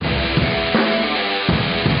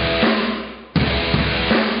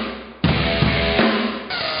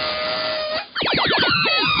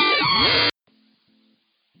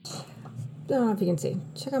don't know if you can see.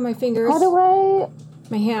 Check out my fingers. How do I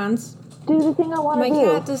my hands. do the thing I want to do?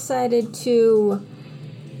 My cat decided to...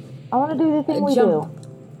 I want to do the thing we do.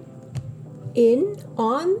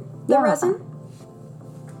 On the resin?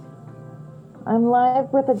 I'm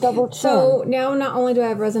live with a double chin. So now not only do I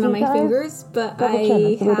have resin on my fingers, but I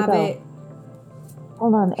have it...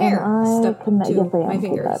 Hold on, and I stuck to my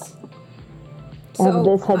fingers. So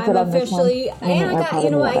this headset I'm officially... on this one, and I got, you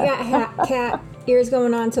know what, I got cat ears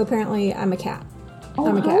going on, so apparently I'm a cat.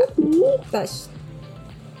 I'm a cat. That's...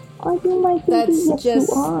 Are you my baby? That's yes, just...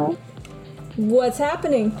 you are. What's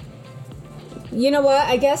happening? You know what?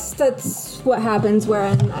 I guess that's what happens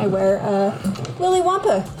when I wear a Willy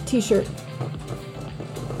Wonka t-shirt.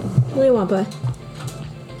 Willy Wonka.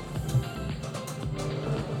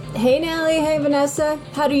 Hey, Nelly. Hey, Vanessa.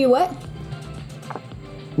 How do you what?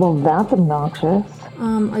 Well, that's obnoxious.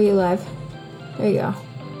 Are you live? There you go.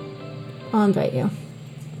 I'll invite you.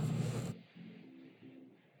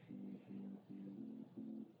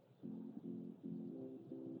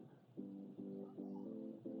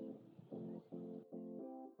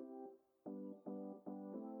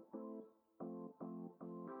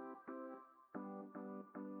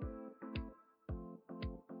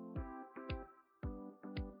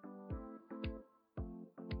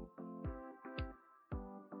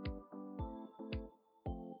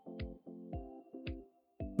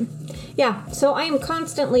 Yeah, so I am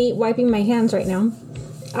constantly wiping my hands right now.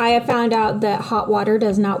 I have found out that hot water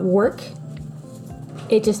does not work.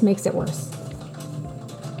 It just makes it worse.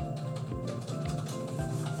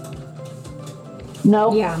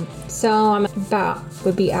 No. Yeah, so I'm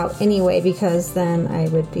would be out anyway because then I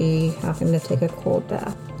would be having to take a cold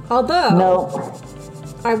bath. Although, no.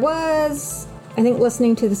 I was, I think,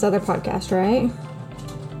 listening to this other podcast, right?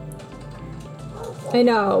 I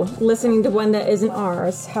know, listening to one that isn't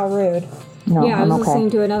ours. How rude. No, yeah, I was okay. listening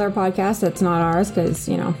to another podcast that's not ours because,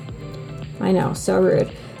 you know, I know, so rude.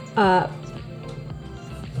 I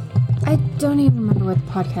don't even remember what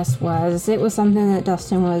the podcast was. It was something that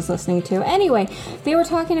Dustin was listening to. Anyway, they were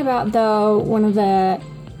talking about, though, one of the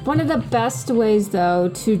best ways, though,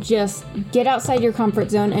 to just get outside your comfort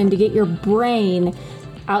zone and to get your brain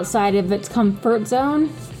outside of its comfort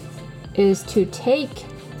zone is to take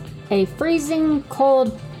a freezing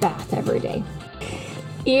cold bath every day,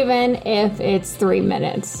 even if it's 3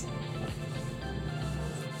 minutes,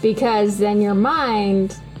 because then your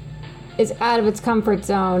mind is out of its comfort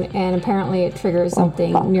zone and apparently it triggers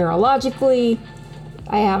something neurologically.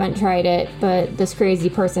 I haven't tried it, but this crazy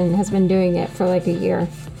person has been doing it for like a year,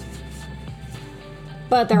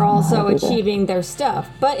 but they're also achieving their stuff.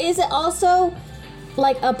 But is it also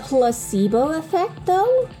like a placebo effect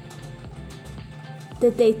though,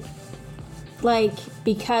 that they like,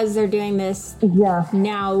 because they're doing this,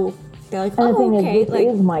 now they're like, oh, okay,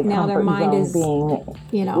 like, now their mind is being,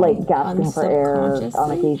 you know, like, gasping for air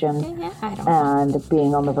on occasion, and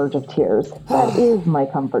being on the verge of tears. That is my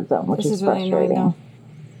comfort zone, which is frustrating. Really annoying,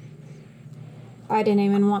 I didn't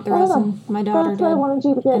even want the resin. My daughter did. I wanted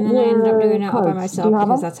you to get, and then I ended up doing it all by cards. myself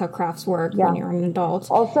because that's how crafts work when you're an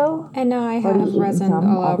adult. Also, and now I have resin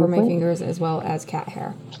all over my fingers as well as cat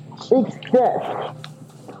hair. It's this.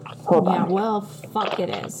 Hold on. Yeah, well, fuck it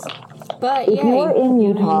is. But if you are in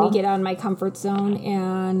Utah, made me get out of my comfort zone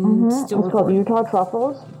and still it's record. Called Utah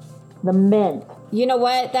truffles. The mint. You know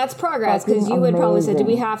what? That's progress, because you would probably say, "Do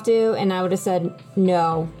we have to?" And I would have said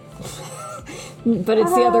no. But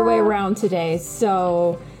it's the other way around today.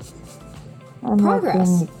 So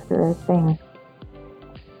progress. Thing.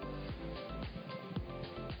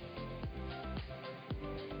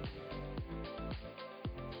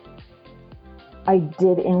 I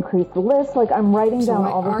did increase the list. Like, I'm writing down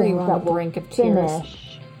all the things that will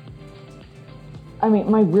finish. I mean,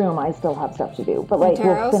 my room, I still have stuff to do, but like,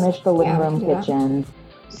 we'll finish the living room, kitchen.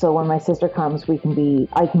 So when my sister comes, I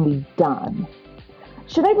can be done.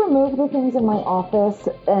 Should I remove the things in my office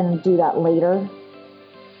and do that later?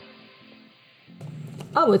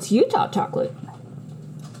 Oh, it's Utah chocolate.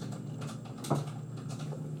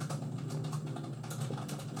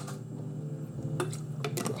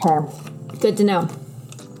 Okay. Good to know.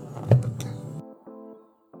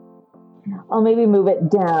 I'll maybe move it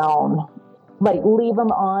down. Like, leave them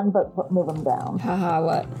on, but move them down. Haha,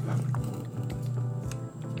 what?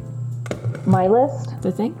 My list?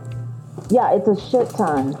 The thing? Yeah, it's a shit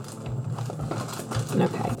ton.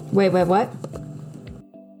 Okay. Wait, what?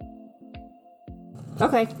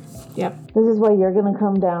 Okay. Yep. This is why you're going to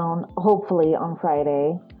come down, hopefully, on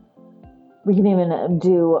Friday. We can even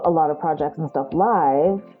do a lot of projects and stuff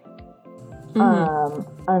live.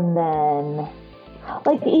 And then,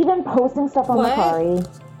 like, even posting stuff on Macari.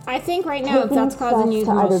 I think right now, if that's causing you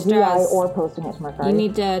more stress, or posting it to my you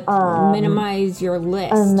need to minimize your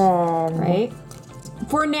list, and then right?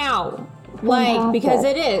 For now, like, because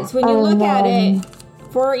it is. When you look at it,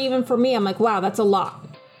 even for me, I'm like, wow, that's a lot.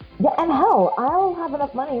 Yeah, and hell, I'll have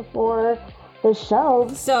enough money for the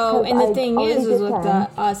shelves. So, and the thing is with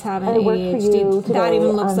us having ADHD, that even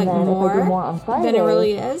looks like more than it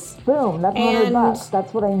really is. Boom, that's $100.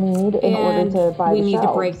 That's what I need in order to buy the shelves. We need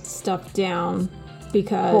to break stuff down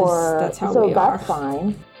because that's how we are. So that's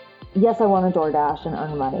fine. Yes, I want to DoorDash and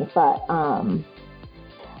earn money, but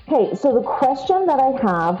okay, so the question that I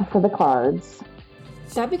have for the cards.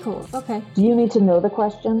 That'd be cool. Okay. Do you need to know the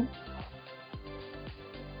question?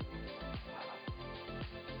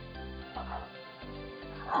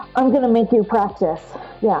 I'm going to make you practice.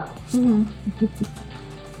 Yeah. Mm-hmm.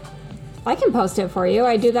 I can post it for you.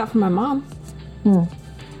 I do that for my mom.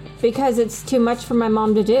 Because it's too much for my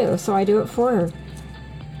mom to do, so I do it for her.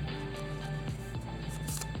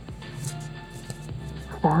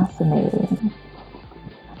 Fascinating.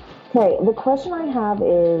 Okay, the question I have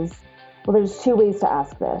is, well, there's two ways to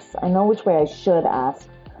ask this. I know which way I should ask,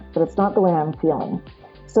 but it's not the way I'm feeling.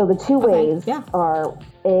 So the two ways are,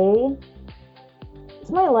 A, is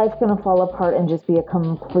my life going to fall apart and just be a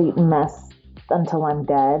complete mess until I'm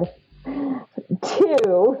dead?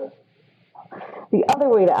 2, the other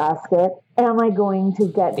way to ask it, am I going to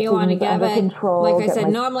get things under control? Like I said,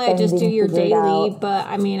 normally I just do your daily, but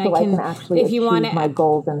I mean, so I can actually if you want my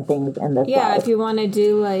goals and things in this life. If you want to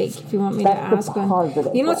do, like, if you want me to ask one.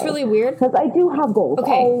 You know what's really weird? Because I do have goals.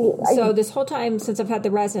 Okay, so this whole time since I've had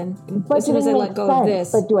the resin, as soon as I let go of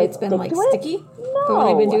this, it's been like sticky. No. But when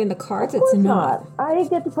I've been doing the cards, it's not. I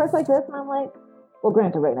get to press like this and I'm like, well,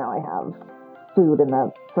 granted, right now I have food in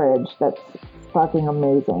the fridge that's fucking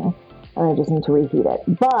amazing. And I just need to reheat it.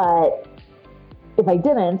 But if I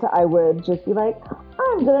didn't, I would just be like,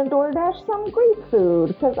 I'm going to DoorDash some Greek food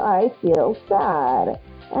because I feel sad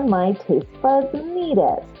and my taste buds need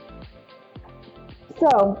it.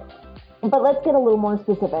 So, but let's get a little more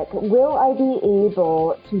specific. Will I be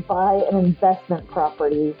able to buy an investment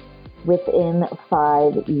property within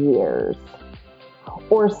 5 years?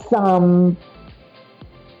 Or some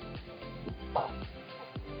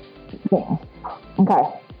thing.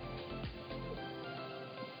 Okay.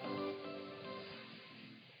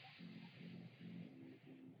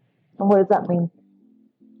 And what does that mean?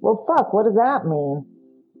 Well, fuck, what does that mean?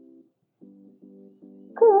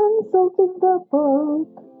 Consulting the book.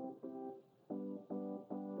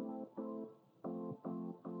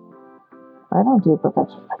 I don't do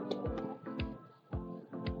perfection.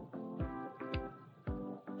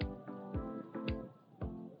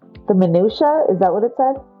 The minutia, is that what it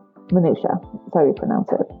said? Minutia. That's how you pronounce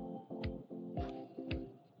it.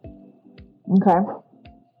 Okay.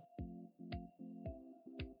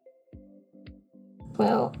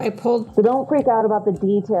 Well, I pulled... So don't freak out about the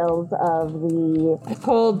details of the I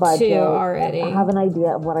pulled budget. 2 already. I have an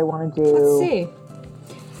idea of what I want to do. Let's see.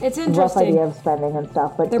 It's interesting. Rough idea of spending and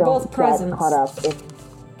stuff, but they're don't both presents. Get caught up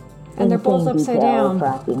and they're both upside down.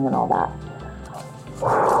 Tracking and all that.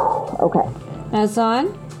 Okay. That's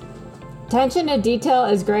on. Attention to detail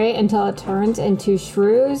is great until it turns into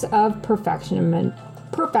shrews of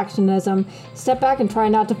perfectionism. Step back and try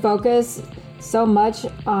not to focus so much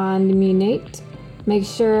on the minute. Make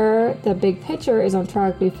sure the big picture is on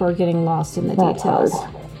track before getting lost in the details.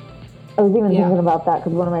 Hard. I was even thinking about that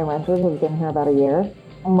because one of my renters has been here about a year.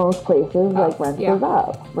 Most places, rent goes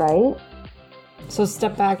up, right? So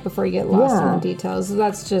step back before you get lost in the details.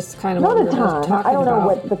 That's just kind of not what a ton. Talking I don't know about.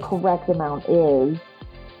 what the correct amount is,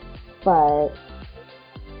 but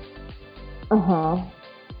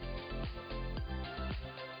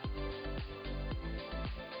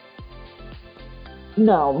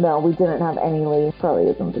No, we didn't have any leave. Probably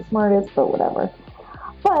isn't the smartest, but whatever.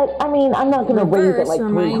 But, I mean, I'm not going to raise it like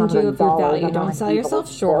 $300. You of your value. Don't sell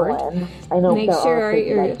yourself short. I know Make sure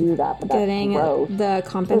you're do that, but getting the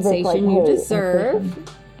compensation you deserve.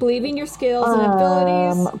 Believing your skills and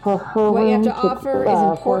abilities. What you have to offer is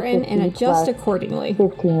important and adjust accordingly.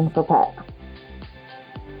 15 for pet.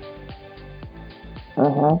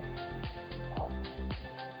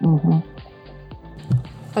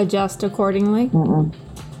 Adjust accordingly.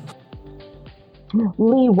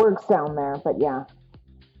 Lee works down there, but yeah.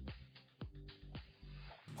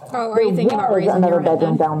 Oh, are you thinking about raising another your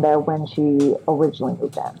bedroom down there when she originally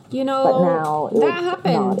moved in? You know, but now that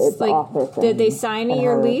happens. It's like, office did they sign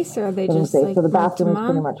your lease, or are they just like so the bathroom is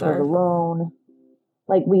pretty much hers alone.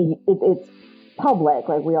 Like it's public,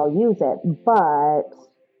 like we all use it, but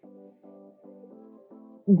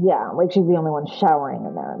yeah, like she's the only one showering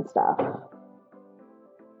in there and stuff.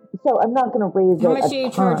 So I'm not going to raise it. How much do you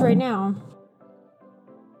charge right now?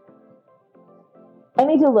 I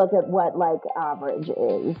need to look at what average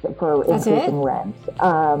is for increasing rent.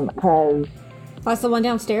 Because that's the one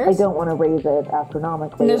downstairs? I don't want to raise it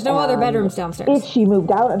astronomically. And there's no other bedrooms downstairs. If she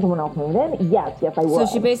moved out and someone else moved in, yes, I would.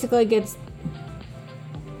 So she basically gets...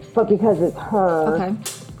 But because it's her... Okay.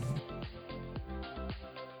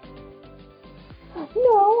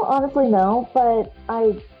 No, honestly, no. But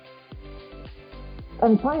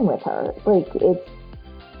I'm fine with her. It's...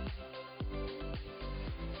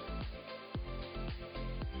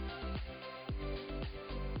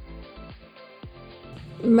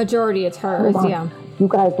 Majority, it's hers, yeah. You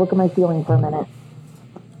guys, look at my ceiling for a minute.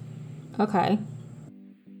 Okay.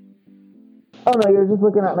 Oh, no, you're just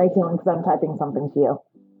looking at my ceiling because I'm typing something to you.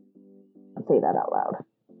 I'll say that out loud.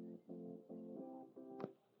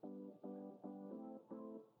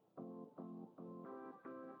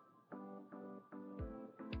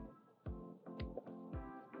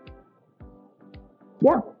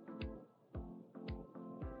 Yeah.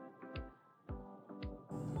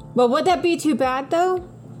 But would that be too bad, though?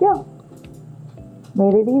 Yeah.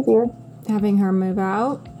 Made it easier. Having her move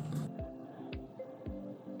out?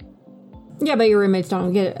 Yeah, but your roommates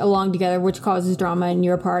don't get along together, which causes drama in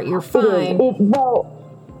your part. You're fine.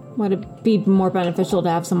 Would it be more beneficial to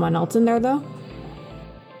have someone else in there, though?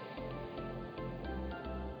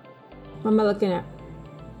 What am I looking at?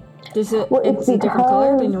 It's a different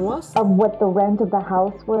color than your walls? Of what the rent of the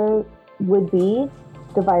house would be.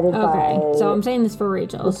 Divided by... Okay, so I'm saying this for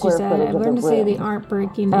Rachel. She said, I've learned to say they aren't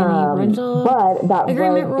breaking any rental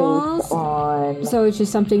agreement rules. So it's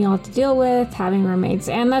just something you'll have to deal with, having roommates.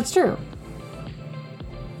 And that's true.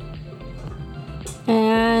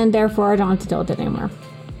 And therefore, I don't have to deal with it anymore.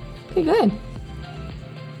 Okay, good.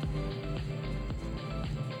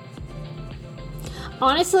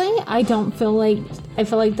 Honestly, I feel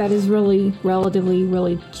like that is relatively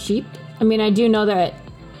really cheap. I mean, I do know that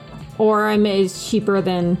Orem is cheaper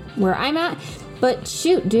than where I'm at, but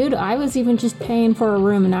shoot, dude, I was even just paying for a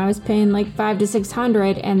room, and I was paying like $500 to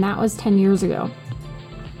 $600, and that was 10 years ago.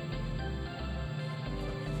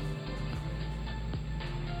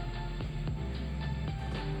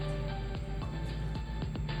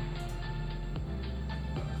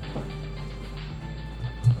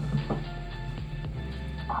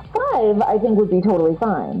 $5, I think, would be totally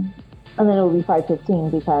fine, and then it would be $5.15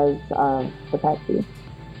 because of the pet fee.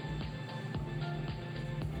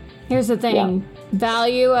 Here's the thing.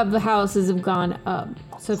 Value of the houses have gone up.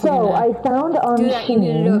 So I found on do that, you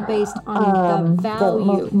need to do it based on the value the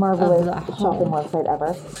most marvelous of the shopping home. website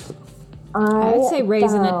ever. I would say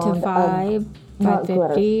raising it to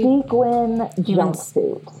 $550. Sequin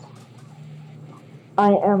jumpsuit.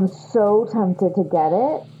 I am so tempted to get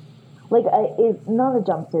it. It's not a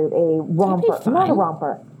jumpsuit, a romper. Not a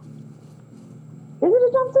romper. Is it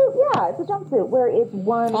a jumpsuit? Yeah, it's a jumpsuit where it's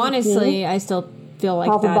one. Honestly, I still feel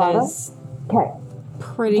like that is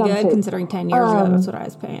pretty good considering 10 years ago that's what I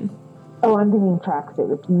was paying. Oh, I'm thinking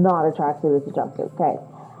tracksuit. It's not a tracksuit, it's a jumpsuit. Okay.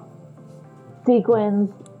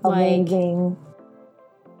 Sequins, amazing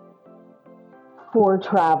for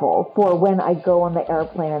travel, for when I go on the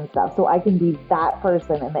airplane and stuff. So I can be that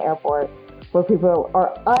person in the airport where people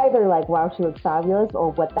are either like, wow, she looks fabulous,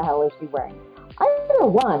 or what the hell is she wearing? Either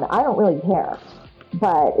one, I don't really care.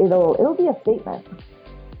 But it'll be a statement.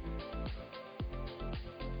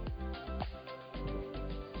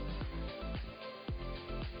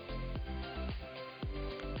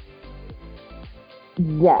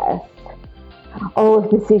 Yes. Oh, if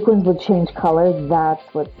the sequins would change color, that's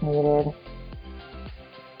what's needed.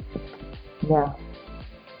 Yeah.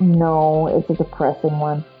 No, it's a depressing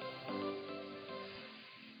one.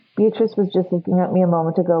 Beatrice was just looking at me a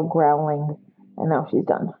moment ago, growling, and now she's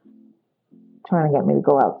done. Trying to get me to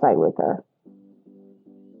go outside with her.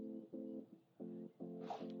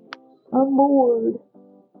 I'm bored.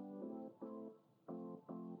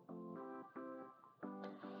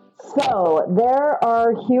 So, there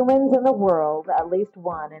are humans in the world, at least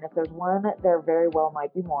one, and if there's one, there very well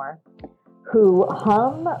might be more, who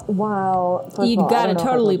hum while... You've got to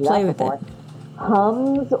totally play with it.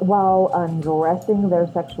 Hums while undressing their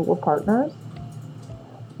sexual partners.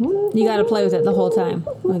 You got to play with it the whole time.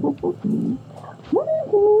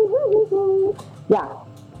 Yeah.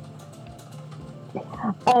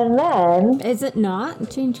 And then... Is it not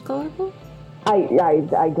change colorful? I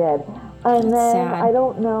did. And then, sad. I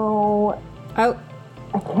don't know... Oh.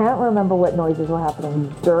 I can't remember what noises were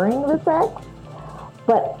happening during the sex,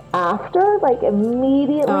 but after,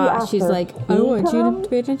 immediately after... She's like, I don't want you to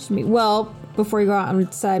pay attention to me. Well, before you go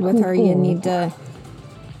outside with her, you need to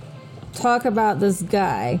talk about this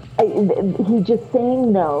guy. He's just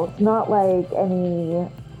saying notes, not like any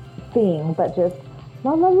thing, but just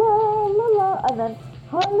la la la la la, and then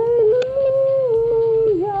hallelujah,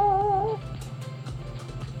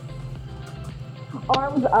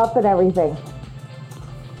 arms up and everything.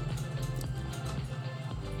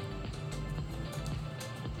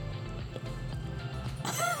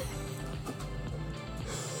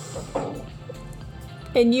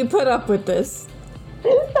 And you put up with this.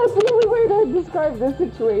 That's the only way to describe this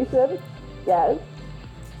situation. Yes.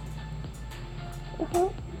 Uh-huh.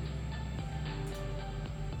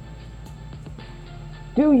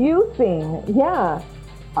 Do you sing? Yeah.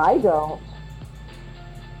 I don't.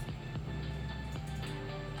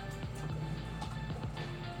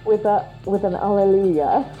 With an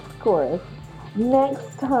Hallelujah chorus.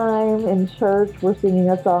 Next time in church we're singing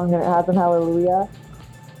a song and it has an Hallelujah.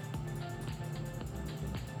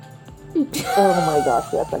 Oh my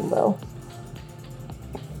gosh, yes, I will.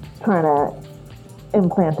 Trying to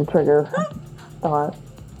implant a trigger thought.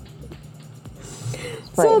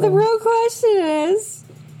 So the real question is,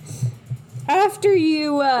 after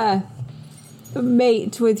you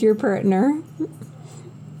mate with your partner,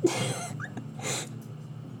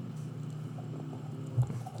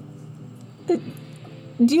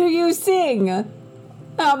 do you sing?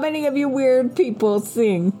 How many of you weird people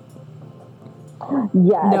sing?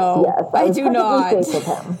 Yes, no, yes. I do not.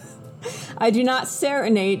 I do not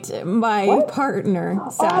serenade my partner,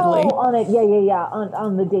 sadly. Oh, on it, yeah.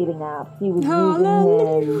 On the dating app, he was using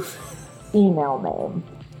his email name.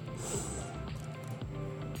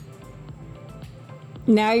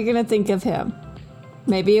 Now you're gonna think of him.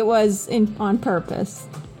 Maybe it was on purpose.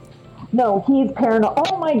 No, he's paranoid.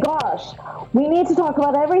 Oh my gosh, we need to talk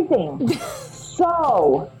about everything.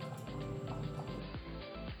 So.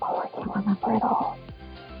 Oh, I can't remember it all.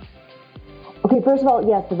 Okay, first of all,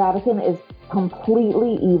 yes, the Vatican is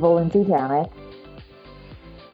completely evil and satanic.